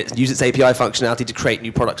build on it, use its API functionality to create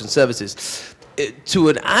new products and services. To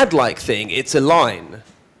an ad-like thing, it's a line,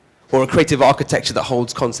 or a creative architecture that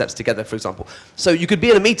holds concepts together, for example. So you could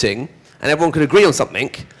be in a meeting, and everyone could agree on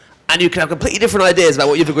something, and you can have completely different ideas about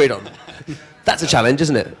what you've agreed on. That's a challenge,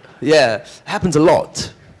 isn't it? Yeah, it happens a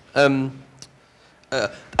lot.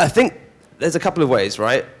 I think there's a couple of ways,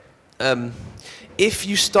 right? If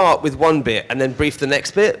you start with one bit and then brief the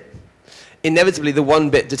next bit, inevitably the one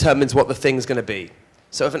bit determines what the thing's going to be.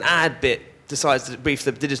 So if an ad bit decides to brief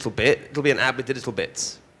the digital bit, it'll be an ad with digital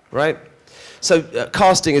bits, right? So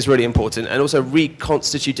casting is really important, and also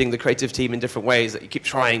reconstituting the creative team in different ways, that you keep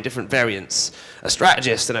trying different variants. A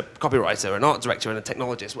strategist and a copywriter, an art director and a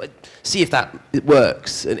technologist. See if that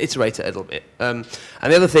works and iterate it a little bit. And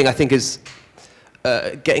the other thing I think is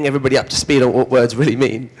getting everybody up to speed on what words really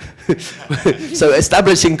mean. So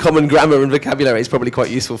establishing common grammar and vocabulary is probably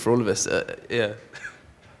quite useful for all of us. Yeah.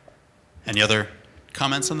 Any other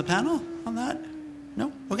comments on the panel on that?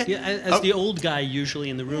 No? Okay. Yeah, as the old guy usually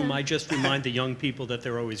in the room, I just remind the young people that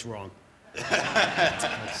they're always wrong.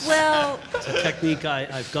 Well, It's a technique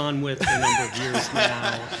I've gone with for a number of years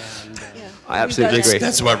now. And, I absolutely agree.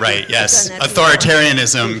 That's what, right, yes. We've done that before.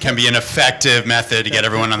 Authoritarianism can be an effective method to get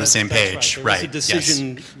everyone on the same page. That's Right, There's a yes.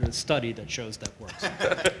 decision study that shows that works.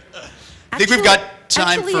 I think we've got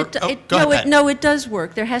time actually, for... go ahead. no, it does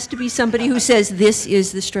work. There has to be somebody who says this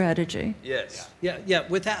is the strategy. Yes. Yeah.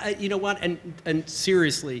 With that, you know what? And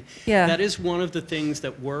seriously, Yeah. that is one of the things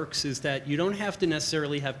that works. Is that you don't have to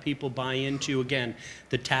necessarily have people buy into, again,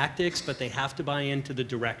 the tactics, but they have to buy into the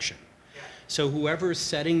direction. So whoever's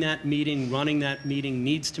setting that meeting, running that meeting,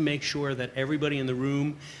 needs to make sure that everybody in the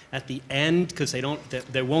room at the end, because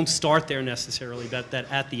they won't start there necessarily, but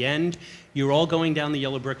that at the end, you're all going down the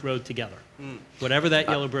yellow brick road together. Whatever that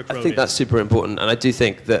yellow brick road is. I think that's super important, and I do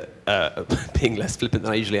think that, being less flippant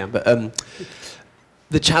than I usually am, but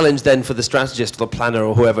the challenge then for the strategist or the planner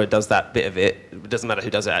or whoever does that bit of it doesn't matter who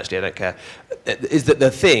does it actually, I don't care, is that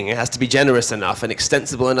the thing has to be generous enough and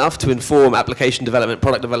extensible enough to inform application development,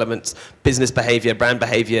 product development, business behavior, brand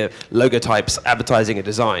behavior, logo types, advertising and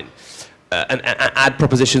design. And ad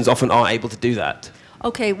propositions often are able to do that.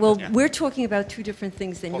 Okay, well, we're talking about two different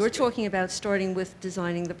things then. You're talking about starting with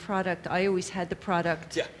designing the product. I always had the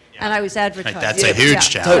product, and I was advertising. Right, that's a huge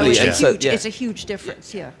challenge. So it's a huge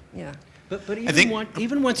difference, yeah. But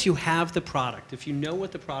even once you have the product, if you know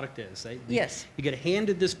what the product is, Yes. you get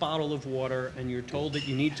handed this bottle of water and you're told that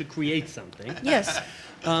you need to create something. Yes.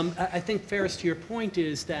 I think, Ferris, to your point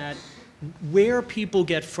is that where people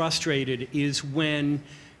get frustrated is when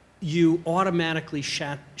you automatically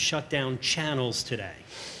shut down channels today.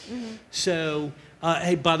 So,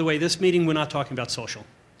 hey, by the way, this meeting, we're not talking about social.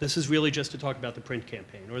 This is really just to talk about the print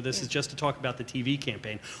campaign, or this is just to talk about the TV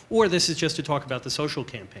campaign, or this is just to talk about the social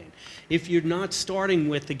campaign. If you're not starting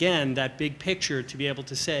with, again, that big picture to be able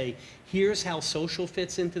to say, here's how social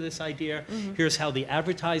fits into this idea, here's how the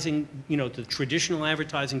advertising, you know, the traditional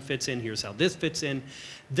advertising fits in, here's how this fits in,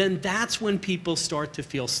 then that's when people start to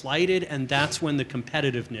feel slighted, and that's when the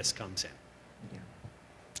competitiveness comes in.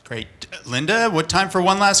 Great. Linda, what time for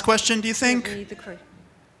one last question, do you think? We need the cre-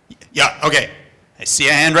 Yeah, okay. I see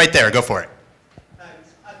a hand right there. Go for it.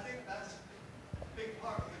 Thanks. I think that's a big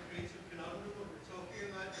part of the creative conundrum what we're talking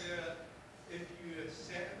about there. If you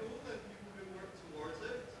set a goal, then people can work towards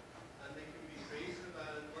it, and they can be creative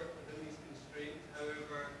and work within these constraints.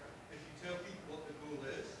 However, if you tell people what the goal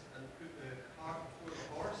is and put the cart before the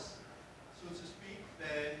horse, so to speak,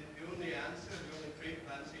 then the only answer, the only creative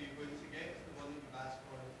answer you're going to get is the one that you've asked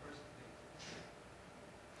for in the first place.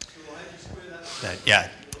 So how do you square that?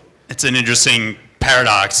 Yeah, it's an interesting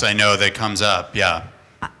paradox, I know, that comes up. Yeah.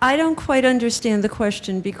 I don't quite understand the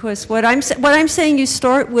question, because what I'm saying you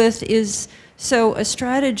start with is, so a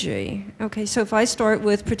strategy. Okay, so if I start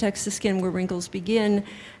with protects the skin where wrinkles begin,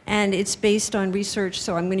 and it's based on research,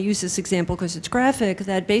 so I'm going to use this example because it's graphic,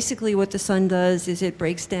 that basically what the sun does is it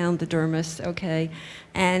breaks down the dermis, okay,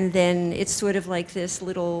 and then it's sort of like this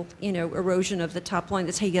little, you know, erosion of the top line.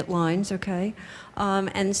 That's how you get lines, okay,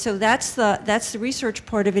 and so that's the research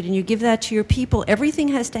part of it, and you give that to your people. Everything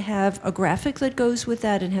has to have a graphic that goes with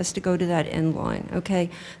that and has to go to that end line, okay.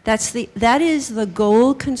 That is the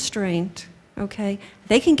goal constraint, okay.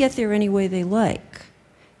 They can get there any way they like.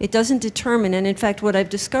 It doesn't determine, and in fact, what I've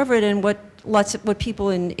discovered and what people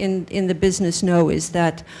in the business know is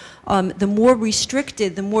that the more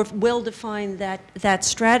restricted, the more well-defined that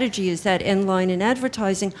strategy is, that end line in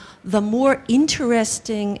advertising, the more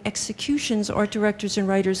interesting executions art directors and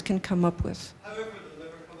writers can come up with. However, they'll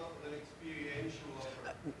never come up with an experiential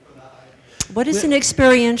offer for that idea. What is an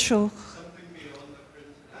experiential? Something beyond the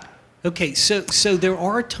printed ad. Okay, so there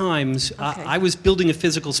are times, Okay. I was building a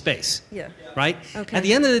physical space. Yeah. Right? Okay. At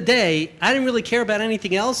the end of the day, I didn't really care about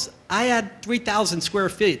anything else. I had 3,000 square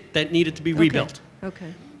feet that needed to be rebuilt.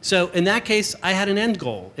 Okay. So in that case, I had an end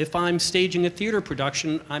goal. If I'm staging a theater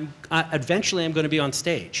production, eventually I'm going to be on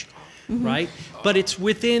stage, right? But it's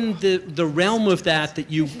within the realm of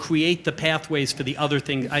that you create the pathways for the other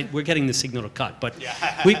thing. We're getting the signal to cut, but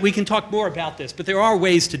we can talk more about this. But there are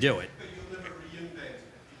ways to do it. But you'll never reinvent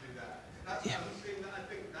if you do that. That's what I'm saying. That I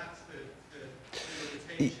think that's the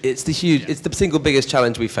limitation. It's the single biggest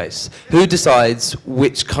challenge we face. Who decides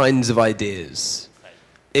which kinds of ideas?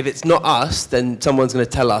 If it's not us, then someone's going to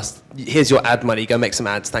tell us, here's your ad money, go make some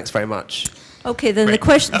ads, thanks very much. Okay, then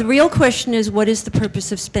the real question is, what is the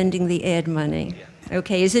purpose of spending the ad money?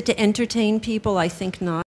 Okay, is it to entertain people? I think not.